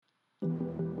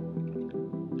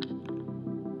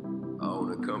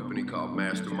own a company called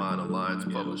Mastermind Alliance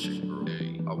Publishing Group.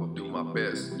 I will do my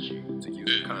best to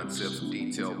use the concepts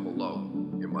detailed below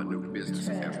in my new business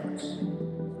efforts.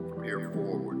 From here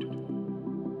forward,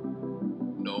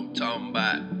 know I'm talking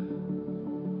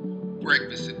about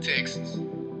breakfast in Texas,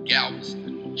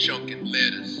 Galveston, chunking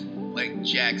letters, Lake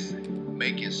Jackson,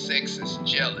 making sexist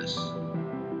jealous,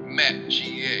 Map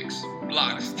GX,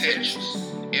 blocks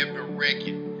Tetris, every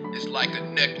record is like a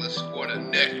necklace for the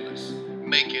necklace,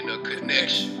 making a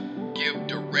connection, give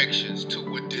directions to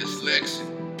a dyslexic,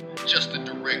 just a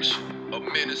direction, a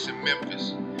menace in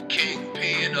Memphis,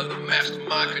 kingpin of the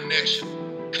mastermind connection,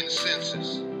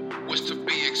 consensus, what's to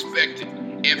be expected,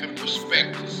 evan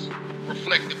prospectus,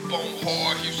 reflective bone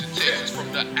hard, Houston, Texas,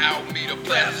 from the Alameda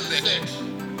Plaza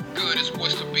section, good is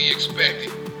what's to be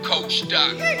expected, Coach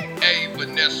Doc, A.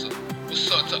 Vanessa,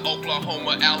 what's up to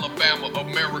Oklahoma, Alabama,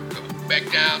 America, back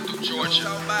down through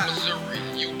Georgia, Missouri,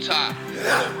 Utah,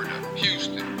 Florida,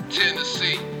 Houston,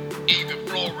 Tennessee, even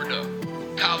Florida,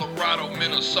 Colorado,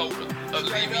 Minnesota,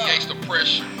 alleviates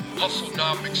depression,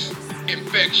 hustlenomics,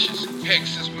 infectious,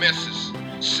 hexes, messes,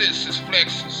 senses,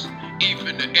 flexes,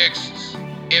 even the X's,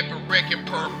 every record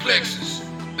perplexes,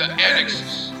 the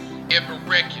annexes, every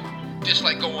record, just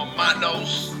like going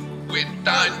manos, with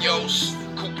Thanos,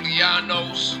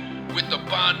 Cuplianos, with the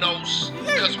Bonos,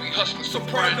 cause we hustling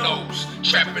sopranos,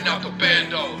 trapping out the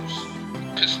bandos,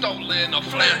 pistoling the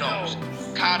flannels,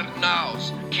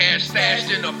 cardinals, cash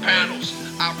stashed in the panels,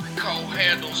 Africo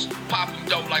handles, popping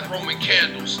dope like Roman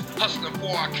candles, hustling for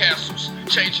our castles,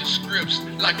 changing scripts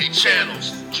like they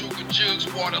channels, drinking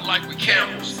jugs, water like we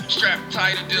camels, strapped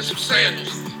tighter than some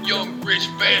sandals, young rich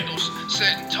vandals,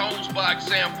 setting tones by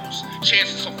examples,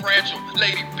 chances are fragile,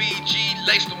 Lady BG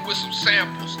laced them with some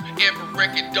samples, every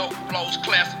record dope flows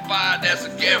classified as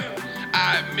a gamble,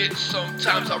 I admit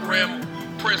sometimes I ramble,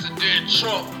 President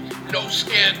Trump, no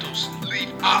scandals,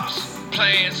 leave ops,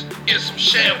 plans in some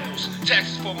shambles,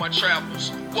 taxes for my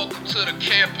travels, welcome to the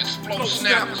campus, flow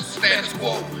snappers, status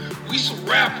quo, we some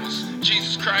rappers,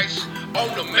 Jesus Christ, on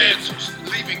the mantles,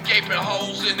 leaving gaping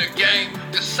holes in the game,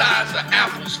 the size of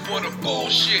apples for the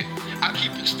bullshit, I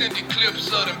keep extended clips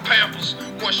of them pampers,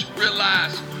 once you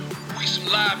realize, we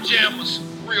some live jammers,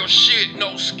 real shit,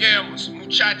 no scammers,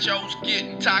 muchachos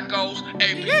getting tacos,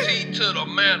 APT to the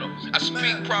manor, I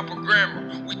speak proper grammar,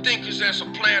 we thinkers and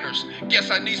some planners, guess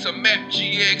I need some Map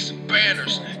GX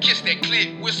banners, kiss that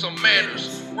clip with some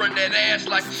manners, run that ass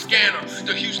like a scanner,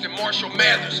 the Houston Marshall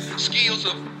Mathers, skills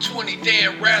of 20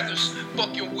 Dan Rathers,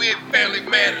 fucking with family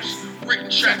matters, written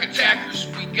track attackers,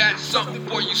 we got something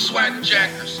for you swagger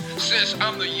jackers, since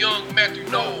I'm the young Matthew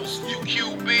Knowles, you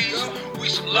QBs, we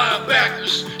some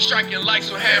linebackers, striking like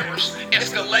some hammers,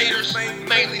 escalators,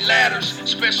 mainly ladders,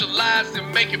 specialized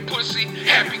in making pussy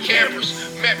happy campers,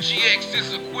 Map GX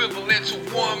is equivalent to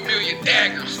 1 million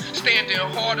daggers, standing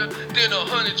harder than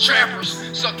 100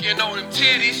 trappers, sucking on them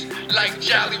titties like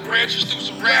Jolly Ranchers through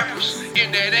some rappers,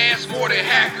 in that ass more than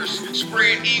hackers,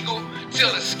 spread eagle till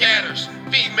it scatters,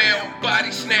 female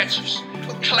body snatchers,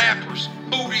 clappers,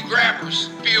 booty grabbers,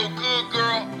 feel good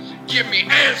girl, give me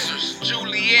answers,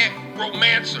 Juliet,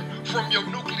 romancer, from your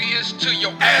nucleus to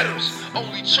your atoms,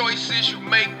 only choices you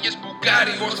make is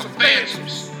Bugatti or some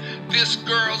Phantoms, this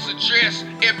girl's address,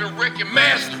 every record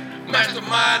master,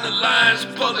 Mastermind Alliance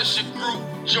Publishing Group,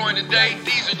 join today,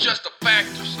 these are just the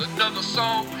factors, another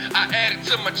song I added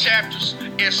to my chapters,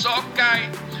 it's okay,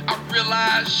 I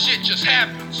realize shit just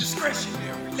happens,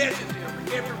 discretionary,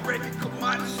 legendary, every record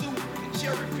commodity and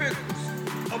cherry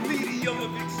pickles, a medium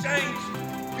of exchange,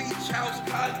 beach house,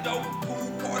 condo,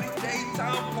 pool party,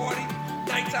 daytime party,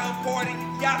 nighttime party,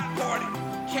 yacht party,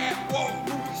 catwalk,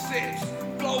 movie sets,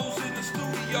 flows in the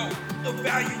studio,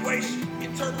 evaluation,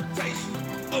 interpretation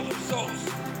of results,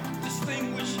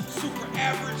 distinguish super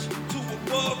average to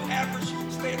above average,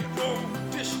 standard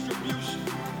normal distribution,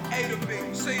 A to B,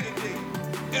 C to D,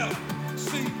 F,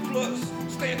 C plus,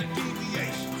 standard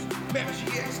deviations, Map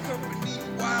GX company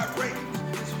wide ratings,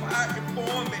 inspire,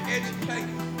 inform, and educate,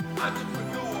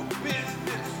 entrepreneur,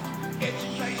 business,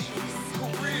 education,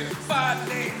 career,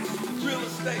 finance, real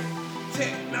estate,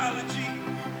 technology,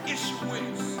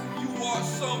 issuance. You are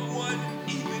someone,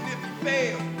 even if you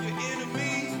fail, your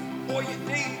enemies or your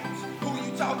demons. Who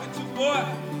you talking to, boy?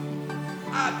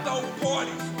 I throw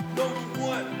parties,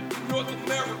 #1 in North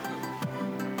America.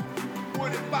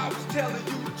 What if I was telling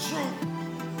you the truth?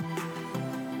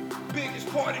 Biggest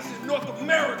parties in North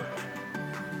America.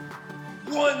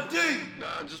 1D. nah,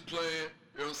 I'm just playing,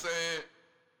 you know what I'm saying?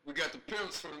 We got the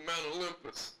pimps from Mount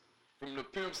Olympus, from the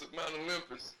pimps at Mount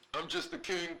Olympus, I'm just the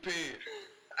kingpin.